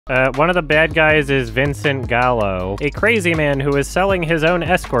One of the bad guys is Vincent Gallo, a crazy man who is selling his own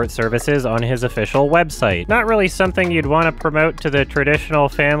escort services on his official website. Not really something you'd want to promote to the traditional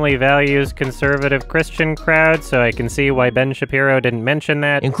family values conservative Christian crowd, so I can see why Ben Shapiro didn't mention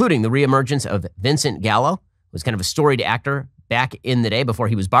that. Including the reemergence of Vincent Gallo, who was kind of a storied actor back in the day before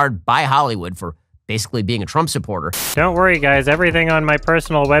he was barred by Hollywood for basically being a Trump supporter. Don't worry, guys. Everything on my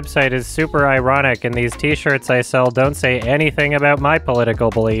personal website is super ironic, and these t-shirts I sell don't say anything about my political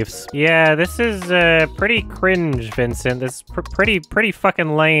beliefs. Yeah, this is pretty cringe, Vincent. This is pretty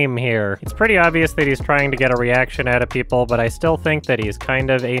fucking lame here. It's pretty obvious that he's trying to get a reaction out of people, but I still think that he's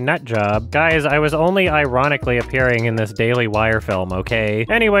kind of a nut job. Guys, I was only ironically appearing in this Daily Wire film, okay?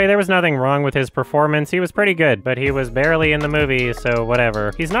 Anyway, there was nothing wrong with his performance. He was pretty good, but he was barely in the movie, so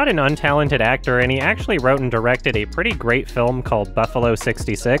whatever. He's not an untalented actor, and he actually wrote and directed a pretty great film called Buffalo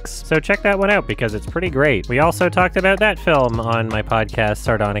 66, so check that one out because it's pretty great. We also talked about that film on my podcast,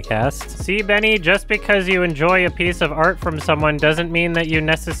 Sardonicast. See, Benny, just because you enjoy a piece of art from someone doesn't mean that you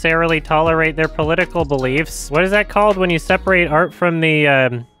necessarily tolerate their political beliefs. What is that called when you separate art from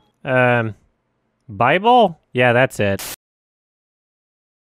the, Bible? Yeah, that's it.